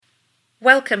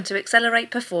Welcome to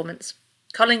Accelerate Performance,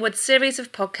 Collingwood's series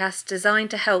of podcasts designed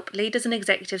to help leaders and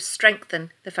executives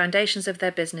strengthen the foundations of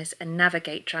their business and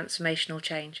navigate transformational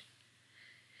change.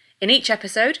 In each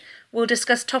episode, we'll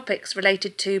discuss topics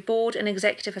related to board and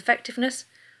executive effectiveness,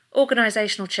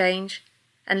 organisational change,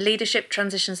 and leadership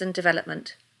transitions and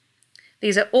development.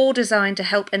 These are all designed to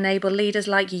help enable leaders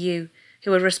like you,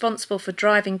 who are responsible for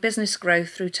driving business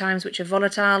growth through times which are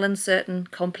volatile, uncertain,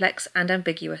 complex, and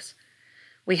ambiguous.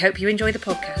 We hope you enjoy the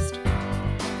podcast.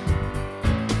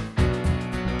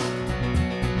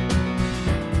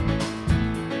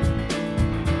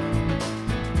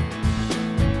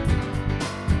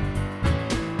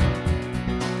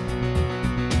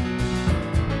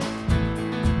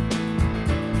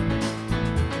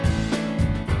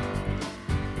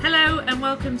 Hello and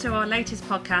welcome to our latest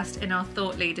podcast in our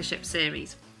Thought Leadership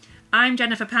series. I'm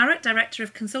Jennifer Parrott, Director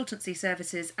of Consultancy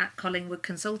Services at Collingwood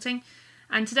Consulting,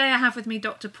 and today I have with me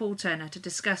Dr. Paul Turner to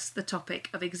discuss the topic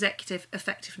of executive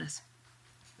effectiveness.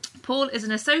 Paul is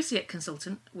an associate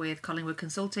consultant with Collingwood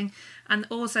Consulting and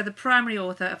also the primary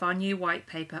author of our new white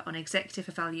paper on executive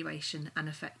evaluation and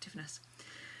effectiveness.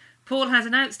 Paul has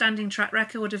an outstanding track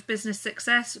record of business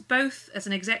success, both as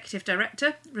an executive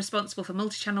director responsible for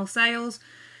multi-channel sales,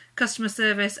 customer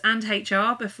service and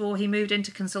HR before he moved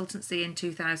into consultancy in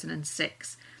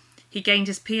 2006. He gained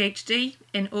his PhD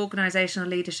in organisational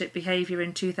leadership behaviour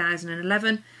in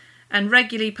 2011 and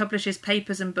regularly publishes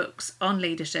papers and books on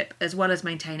leadership, as well as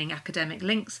maintaining academic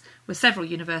links with several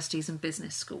universities and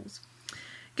business schools.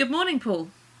 Good morning,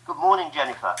 Paul. Good morning,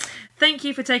 Jennifer. Thank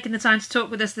you for taking the time to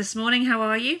talk with us this morning. How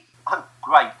are you? I'm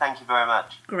great, thank you very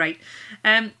much. Great.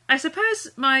 I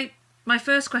suppose my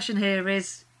first question here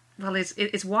is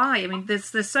why? I mean,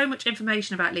 there's so much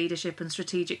information about leadership and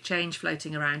strategic change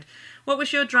floating around. What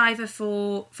was your driver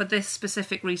for this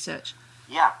specific research?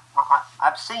 Yeah,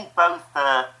 I've seen both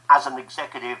as an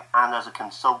executive and as a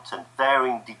consultant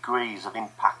varying degrees of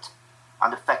impact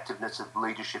and effectiveness of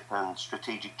leadership and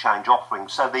strategic change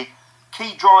offerings. So the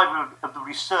key driver of the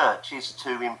research is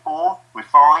to inform,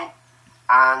 refine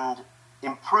and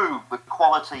improve the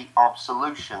quality of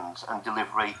solutions and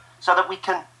delivery so that we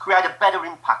can create a better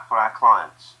impact for our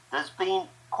clients. There's been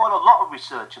quite a lot of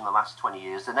research in the last 20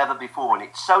 years than ever before, and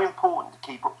it's so important to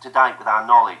keep up to date with our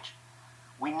knowledge.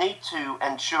 We need to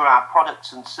ensure our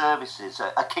products and services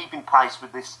are keeping pace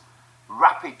with this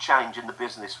rapid change in the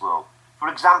business world. For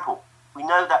example, we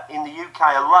know that in the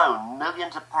UK alone,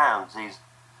 millions of pounds is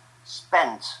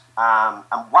spent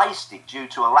and wasted due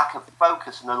to a lack of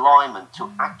focus and alignment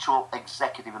to actual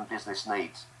executive and business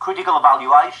needs. Critical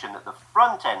evaluation at the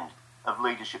front end of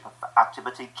leadership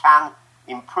activity can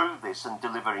improve this and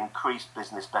deliver increased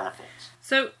business benefits.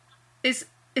 So is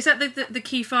that the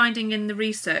key finding in the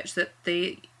research, that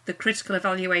the critical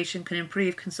evaluation can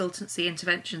improve consultancy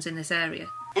interventions in this area?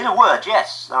 In a word,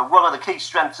 yes. One of the key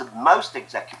strengths of most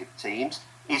executive teams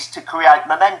is to create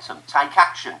momentum, take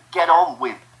action, get on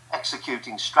with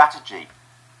executing strategy.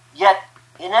 Yet,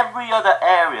 in every other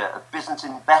area of business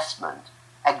investment,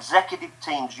 executive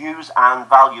teams use and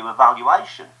value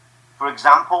evaluation. For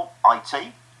example,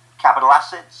 IT, capital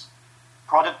assets,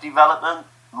 product development,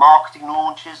 marketing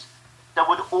launches. There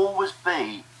would always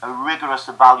be a rigorous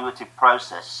evaluative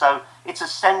process. So it's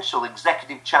essential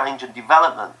executive change and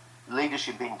development,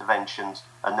 leadership interventions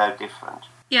are no different.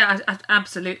 Yeah,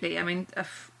 absolutely. I mean,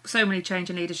 so many change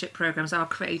and leadership programs are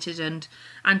created and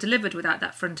delivered without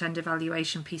that front-end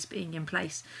evaluation piece being in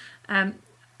place.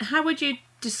 How would you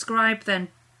describe then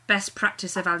best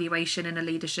practice evaluation in a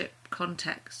leadership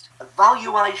context?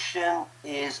 Evaluation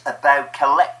is about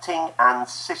collecting and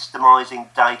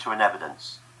systemizing data and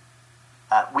evidence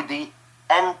with the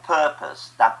end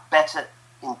purpose that better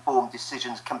informed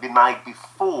decisions can be made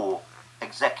before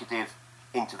executive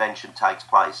intervention takes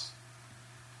place.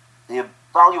 The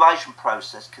evaluation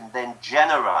process can then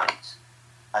generate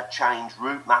a change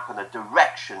route map and a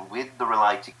direction with the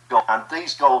related goals, and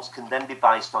these goals can then be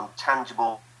based on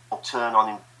tangible return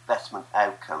on investment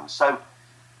outcomes. So,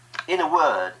 in a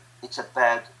word, it's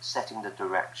about setting the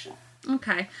direction.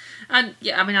 Okay, and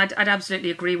yeah, I mean, I'd absolutely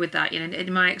agree with that. You know,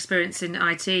 in my experience in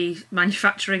IT,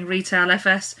 manufacturing, retail,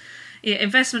 FS,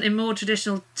 investment in more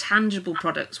traditional tangible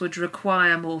products would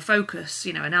require more focus,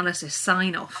 analysis,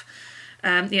 sign off.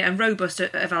 And robust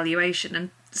evaluation, and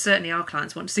certainly our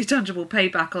clients want to see tangible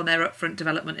payback on their upfront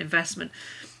development investment.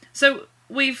 So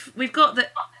we've got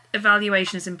that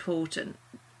evaluation is important.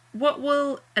 What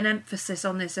will an emphasis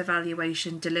on this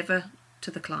evaluation deliver to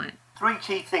the client? 3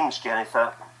 key things,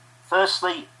 Jennifer.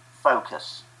 Firstly,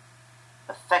 focus.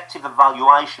 Effective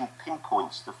evaluation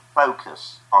pinpoints the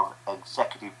focus of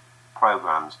executive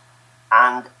programs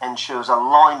and ensures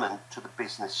alignment to the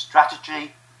business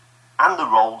strategy and the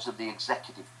roles of the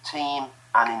executive team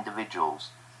and individuals.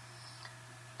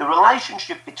 The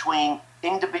relationship between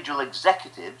individual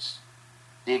executives,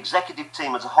 the executive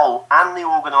team as a whole, and the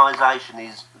organisation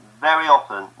is very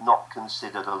often not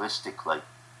considered holistically.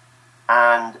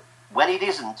 And when it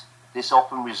isn't, this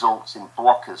often results in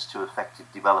blockers to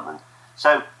effective development.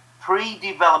 So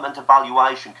pre-development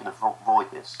evaluation can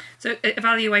avoid this. So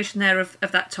evaluation there of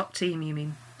that top team, you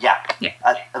mean? Yeah.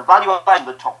 Evaluation of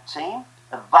the top team,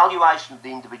 evaluation of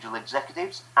the individual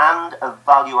executives, and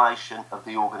evaluation of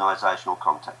the organisational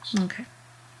context. Okay.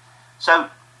 So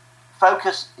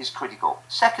focus is critical.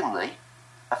 Secondly,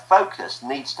 a focus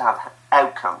needs to have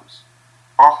outcomes,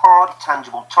 are hard,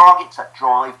 tangible targets that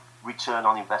drive return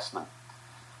on investment.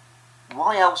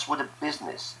 Why else would a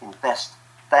business invest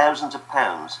thousands of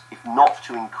pounds if not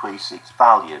to increase its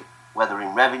value, whether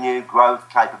in revenue, growth,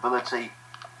 capability,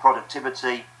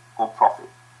 productivity, or profit?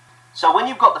 So when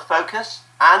you've got the focus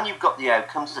and you've got the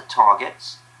outcomes, the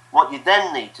targets, what you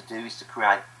then need to do is to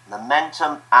create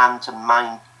momentum and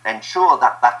to ensure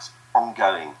that that's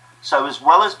ongoing. So as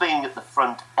well as being at the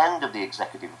front end of the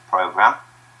executive programme,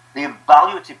 the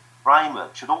evaluative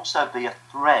framework should also be a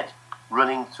thread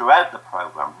running throughout the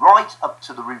programme, right up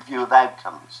to the review of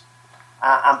outcomes.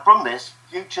 And from this,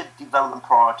 future development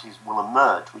priorities will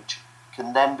emerge, which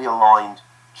can then be aligned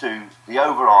to the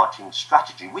overarching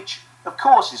strategy, which, of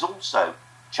course, is also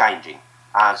changing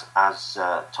as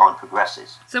time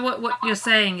progresses. So what you're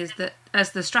saying is that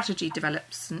as the strategy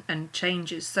develops and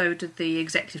changes, so do the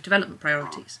executive development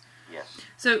priorities. Yes.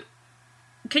 So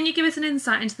can you give us an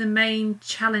insight into the main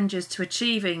challenges to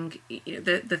achieving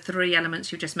the three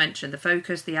elements you just mentioned, the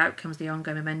focus, the outcomes, the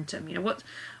ongoing momentum?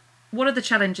 What are the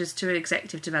challenges to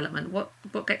executive development? What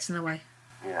gets in the way?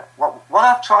 Yeah. What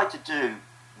I've tried to do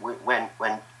when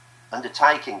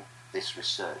undertaking this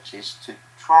research is to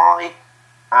try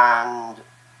and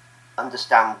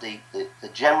understand the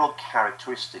general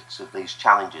characteristics of these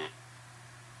challenges.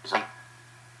 They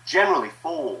generally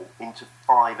fall into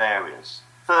 5 areas.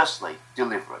 Firstly,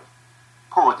 delivery,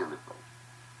 poor delivery.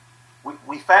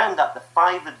 We found that the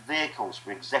favoured vehicles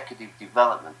for executive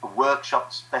development are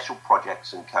workshops, special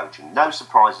projects and coaching. No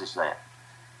surprises there.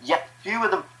 Yet fewer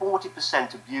than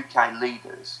 40% of UK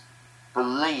leaders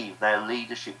believe their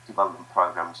leadership development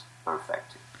programmes are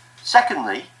effective.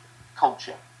 Secondly,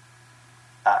 culture.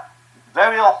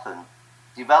 Very often,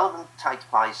 development takes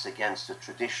place against a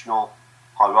traditional,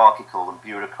 hierarchical and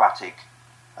bureaucratic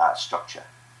structure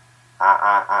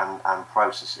and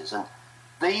processes. And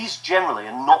these generally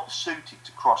are not suited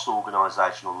to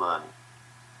cross-organisational learning.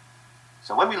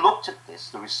 So when we looked at this,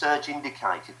 the research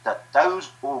indicated that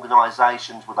those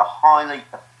organisations with a highly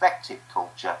effective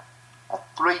culture are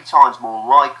 3 times more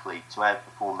likely to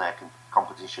outperform their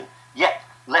competition. Yet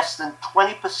less than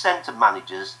 20% of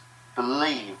managers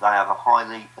believe they have a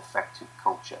highly effective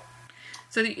culture.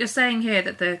 So you're saying here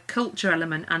that the culture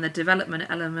element and the development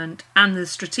element and the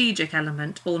strategic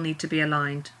element all need to be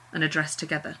aligned and addressed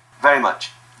together? Very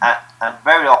much. And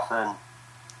very often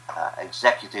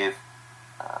executive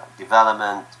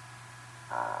development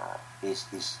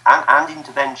and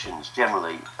interventions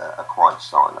generally are quite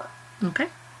siloed. Okay.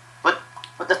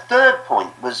 But the third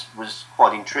point was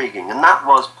quite intriguing, and that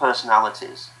was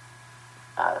personalities.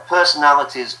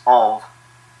 Personalities of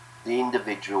the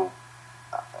individual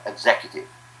executive.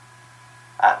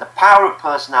 The power of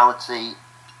personality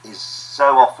is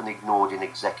so often ignored in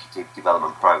executive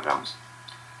development programs.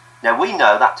 Now we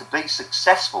know that to be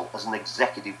successful as an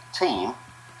executive team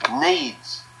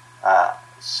needs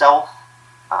self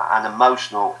and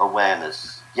emotional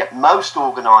awareness. Yet most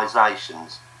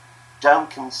organisations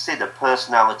don't consider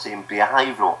personality and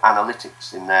behavioural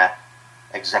analytics in their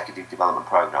executive development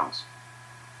programs.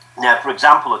 Now, for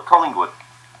example, at Collingwood,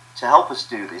 to help us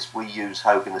do this, we use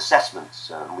Hogan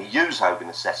Assessments. We use Hogan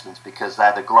Assessments because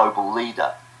they're the global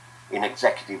leader in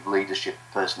executive leadership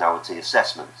personality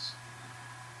assessments.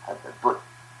 But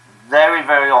very,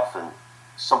 very often,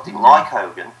 something like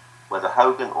Hogan, whether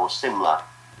Hogan or similar,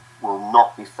 will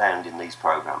not be found in these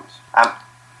programs.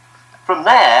 From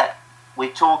there,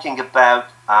 we're talking about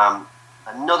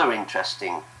another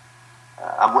interesting,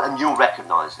 and you'll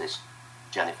recognise this,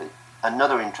 Jennifer,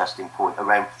 another interesting point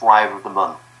around flavour of the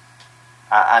month.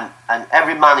 And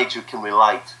every manager can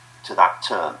relate to that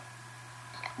term.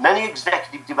 Many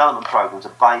executive development programs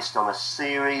are based on a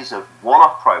series of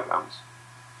one-off programs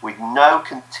with no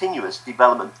continuous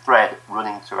development thread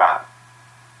running throughout.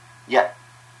 Yet,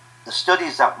 the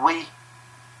studies that we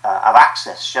have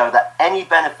accessed show that any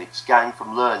benefits gained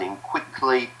from learning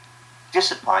quickly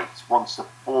dissipates once the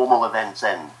formal events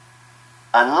end,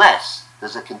 unless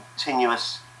there's a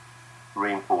continuous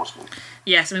reinforcement.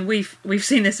 Yes, I mean we've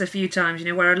seen this a few times,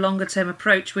 where a longer term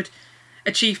approach would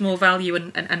achieve more value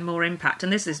and more impact.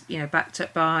 And this is, backed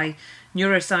up by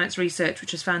neuroscience research,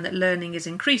 which has found that learning is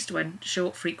increased when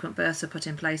short, frequent bursts are put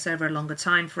in place over a longer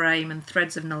time frame and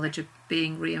threads of knowledge are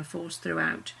being reinforced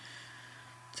throughout.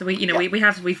 So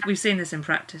we've seen this in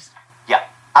practice. Yeah,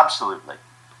 absolutely.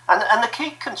 And the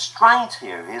key constraint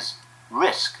here is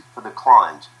risk for the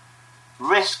client.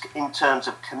 Risk in terms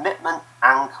of commitment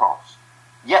and cost.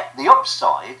 Yet the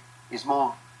upside is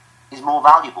more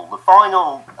valuable. The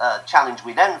final challenge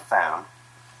we then found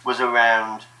was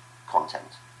around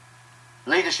content.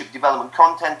 Leadership development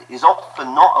content is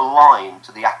often not aligned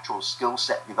to the actual skill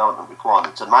set development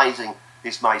requirements. Amazing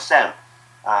this may sound.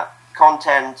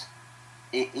 Content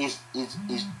is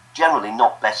generally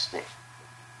not best fit.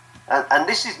 And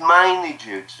this is mainly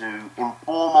due to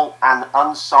informal and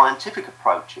unscientific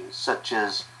approaches, such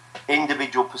as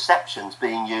individual perceptions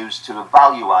being used to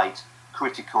evaluate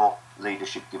critical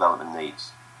leadership development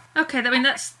needs. Okay, I mean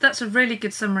that's a really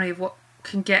good summary of what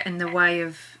can get in the way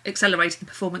of accelerating the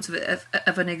performance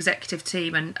of an executive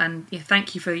team, and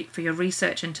thank you for your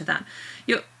research into that.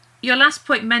 Your last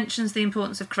point mentions the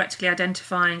importance of correctly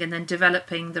identifying and then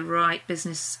developing the right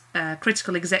business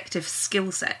critical executive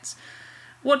skill sets.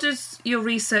 What does your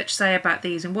research say about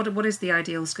these, and what is the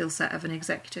ideal skill set of an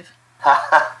executive?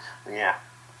 Yeah.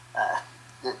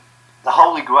 The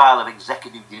holy grail of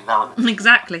executive development.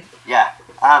 Exactly. Yeah.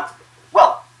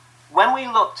 Well, when we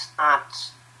looked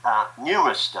at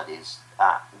numerous studies,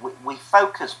 we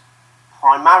focused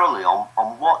primarily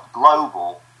on what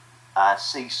global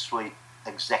C-suite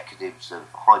executives of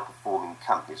high-performing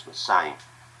companies were saying.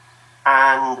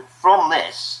 And from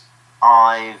this,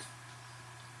 I've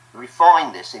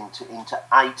refined this into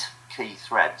 8 key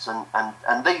threads.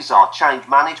 And these are change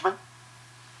management,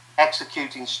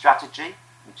 executing strategy,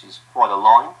 which is quite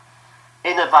aligned,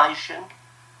 innovation,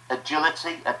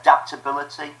 agility,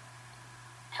 adaptability,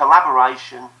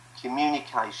 collaboration,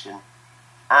 communication,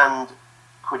 and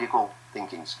critical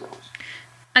thinking skills.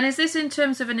 And is this in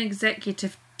terms of an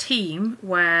executive team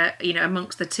where,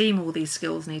 amongst the team all these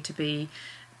skills need to be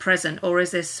present, or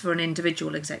is this for an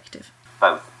individual executive?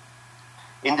 Both.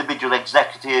 Individual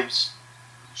executives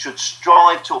should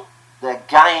strive to up their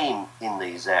game in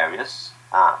these areas,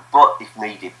 but if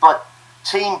needed. But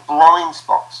team blind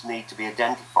spots need to be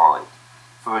identified.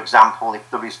 For example, if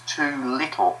there is too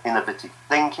little innovative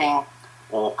thinking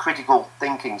or critical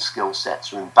thinking skill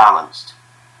sets are imbalanced.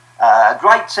 A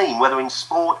great team, whether in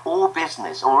sport or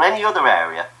business or any other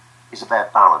area, is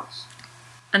about balance.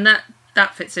 And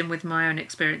that fits in with my own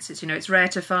experiences. It's rare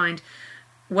to find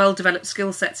well-developed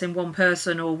skill sets in one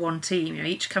person or one team.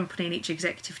 Each company and each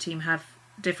executive team have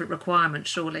different requirements,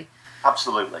 surely.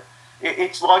 Absolutely.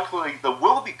 It's likely there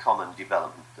will be common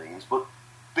development themes, but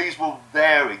these will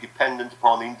vary dependent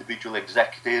upon individual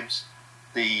executives,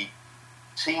 the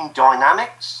team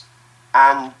dynamics,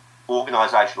 and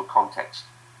organisational context.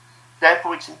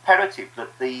 Therefore, it's imperative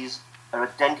that these are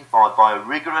identified by a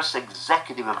rigorous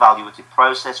executive evaluative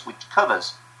process which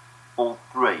covers all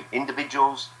 3: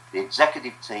 individuals, the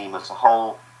executive team as a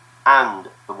whole, and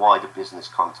the wider business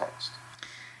context.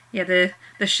 Yeah,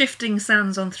 the shifting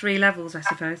sands on 3 levels, I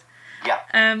suppose.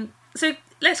 Yeah. So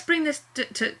let's bring this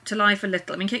to life a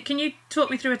little. I mean, can you talk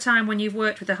me through a time when you've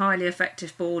worked with a highly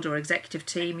effective board or executive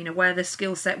team, where the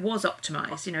skill set was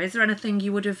optimised? Is there anything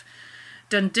you would have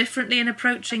done differently in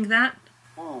approaching that?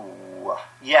 Ooh,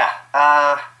 yeah.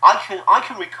 I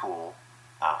can recall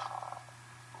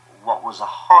what was a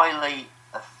highly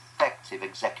effective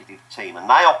executive team, and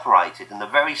they operated in a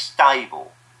very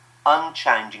stable,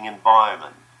 unchanging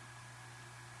environment.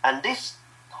 And this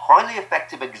highly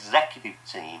effective executive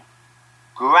team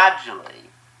gradually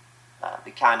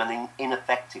became an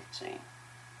ineffective team.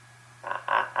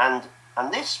 And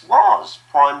this was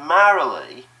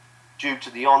primarily due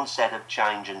to the onset of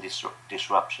change and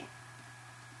disruption.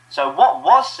 So what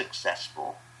was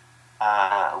successful,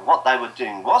 what they were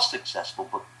doing was successful,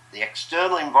 but the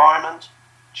external environment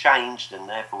changed, and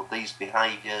therefore these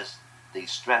behaviours,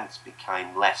 these strengths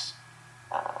became less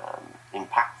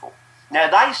impactful. Now,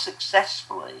 they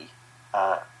successfully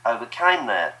overcame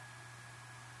their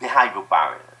behavioural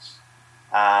barriers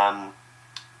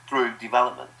through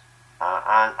development,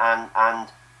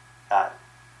 and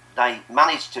they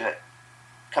managed to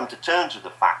come to terms with the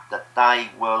fact that they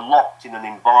were locked in an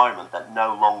environment that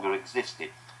no longer existed.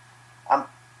 A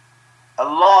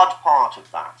large part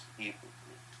of that,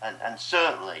 and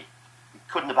certainly it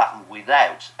couldn't have happened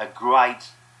without a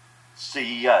great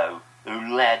CEO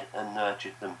who led and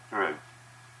nurtured them through.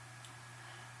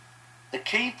 the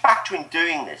key factor in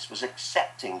doing this was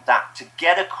accepting that to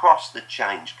get across the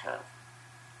change curve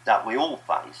that we all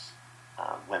face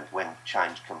when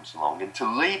change comes along, and to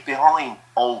leave behind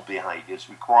old behaviours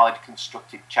required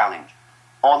constructive challenge,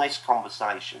 honest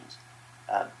conversations,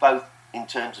 both in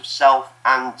terms of self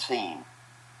and team.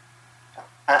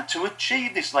 And to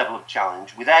achieve this level of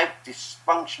challenge without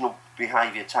dysfunctional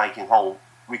behaviour taking hold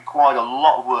required a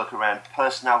lot of work around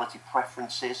personality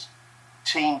preferences,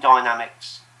 team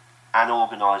dynamics, and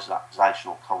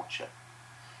organisational culture.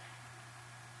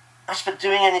 As for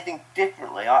doing anything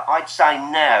differently, I'd say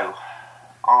now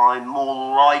I'm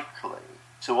more likely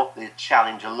to up the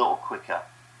challenge a little quicker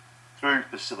through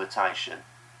facilitation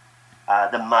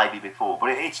than maybe before.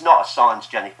 But it's not a science,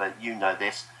 Jennifer, you know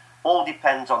this. All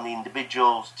depends on the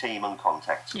individual's team and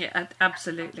context. Yeah,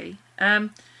 absolutely.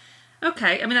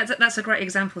 Okay, I mean, that's a great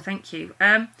example, thank you.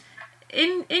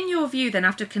 In your view, then,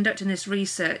 after conducting this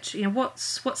research,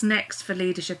 what's next for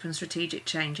leadership and strategic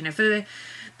change?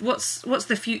 What's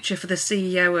the future for the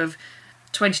CEO of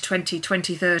 2020,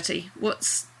 2030?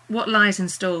 What lies in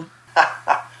store?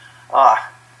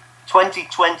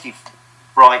 2020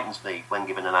 frightens me when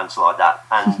given an answer like that,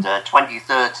 and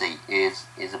 2030 is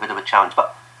a bit of a challenge.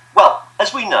 But, well,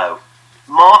 as we know,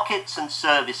 markets and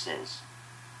services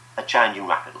are changing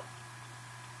rapidly,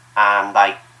 and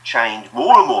they change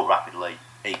more and more rapidly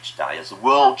each day as the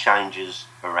world changes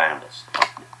around us.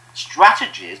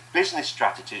 Business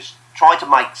strategies, try to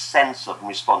make sense of and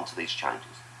respond to these changes.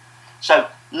 So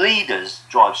leaders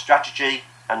drive strategy,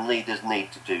 and leaders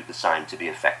need to do the same to be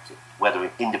effective, whether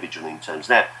individually in terms.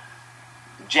 Now,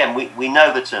 Jen, we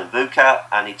know the term VUCA,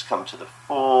 and it's come to the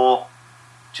fore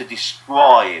to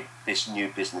describe this new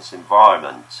business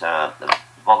environment. The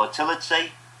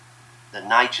volatility, the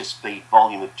nature, speed,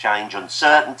 volume of change,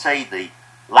 uncertainty, the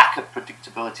lack of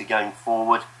predictability going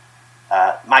forward,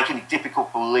 making it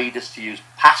difficult for leaders to use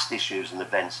past issues and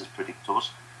events as predictors.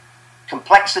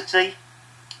 Complexity,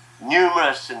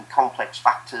 numerous and complex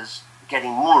factors,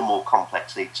 getting more and more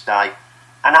complex each day.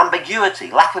 And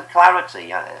ambiguity, lack of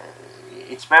clarity.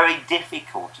 It's very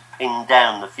difficult to pin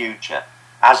down the future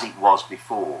as it was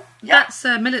before. Yeah. That's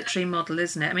a military model,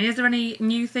 isn't it? I mean, is there any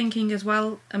new thinking as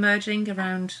well emerging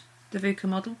around the VUCA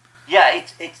model? Yeah,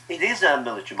 it is a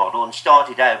military model, and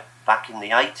started out back in the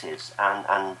 80s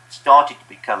and started to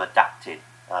become adapted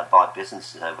by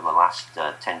businesses over the last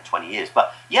 10, 20 years.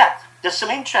 But yeah, there's some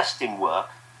interesting work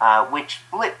which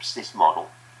flips this model.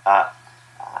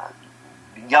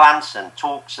 Johansson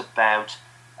talks about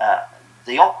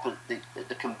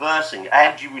the conversing.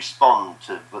 How do you respond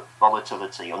to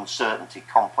volatility, uncertainty,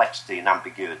 complexity, and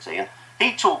ambiguity? And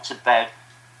he talks about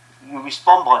you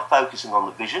respond by focusing on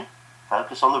the vision,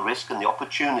 focus on the risk and the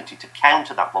opportunity to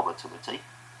counter that volatility,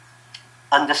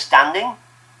 understanding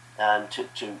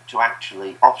to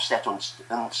actually offset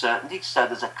uncertainty. So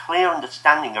there's a clear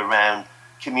understanding around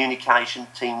communication,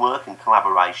 teamwork, and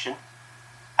collaboration.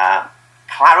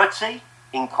 Clarity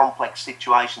in complex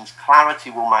situations. Clarity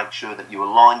will make sure that you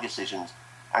align decisions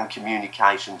and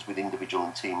communications with individual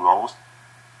and team roles.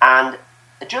 And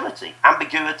agility.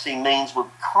 Ambiguity means we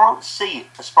can't see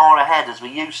as far ahead as we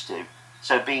used to.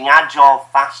 So being agile,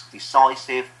 fast,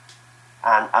 decisive,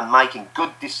 and making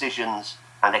good decisions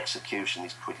and execution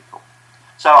is critical.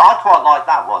 So I quite like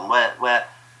that one, where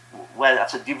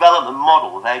that's a development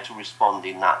model of how to respond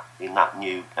in that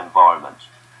new environment.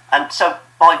 And so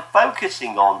by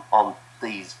focusing on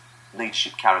these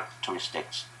leadership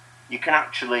characteristics, you can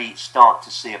actually start to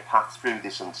see a path through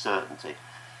this uncertainty.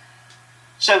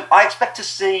 So I expect to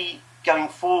see going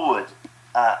forward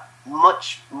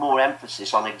much more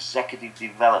emphasis on executive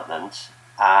development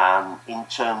in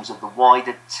terms of the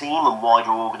wider team and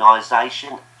wider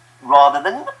organisation, rather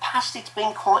than in the past it's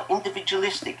been quite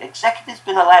individualistic. Executives have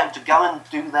been allowed to go and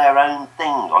do their own thing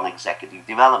on executive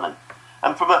development.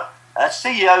 And from a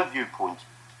CEO viewpoint,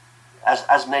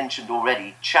 as mentioned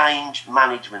already, change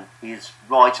management is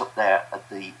right up there at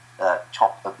the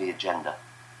top of the agenda.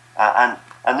 And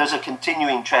there's a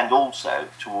continuing trend also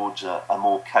towards a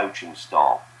more coaching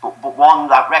style, but one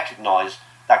that recognises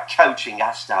that coaching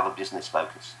has to have a business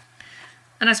focus.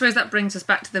 And I suppose that brings us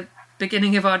back to the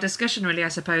beginning of our discussion, really, I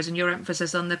suppose, and your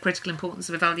emphasis on the critical importance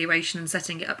of evaluation and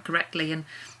setting it up correctly and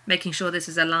making sure this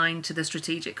is aligned to the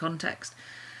strategic context.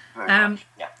 Very much,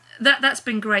 yeah. That's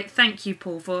been great. Thank you,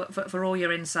 Paul, for all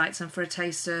your insights and for a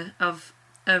taster of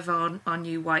our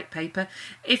new white paper.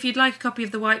 If you'd like a copy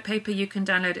of the white paper, you can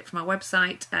download it from our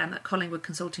website at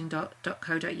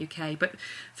collingwoodconsulting.co.uk. But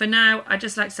for now, I'd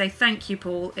just like to say thank you,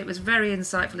 Paul. It was very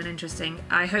insightful and interesting.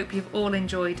 I hope you've all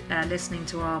enjoyed listening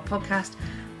to our podcast.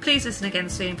 Please listen again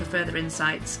soon for further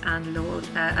insights and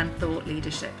thought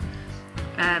leadership.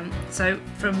 So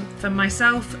from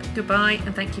myself, goodbye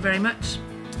and thank you very much.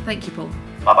 Thank you, Paul.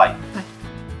 Bye-bye. Bye.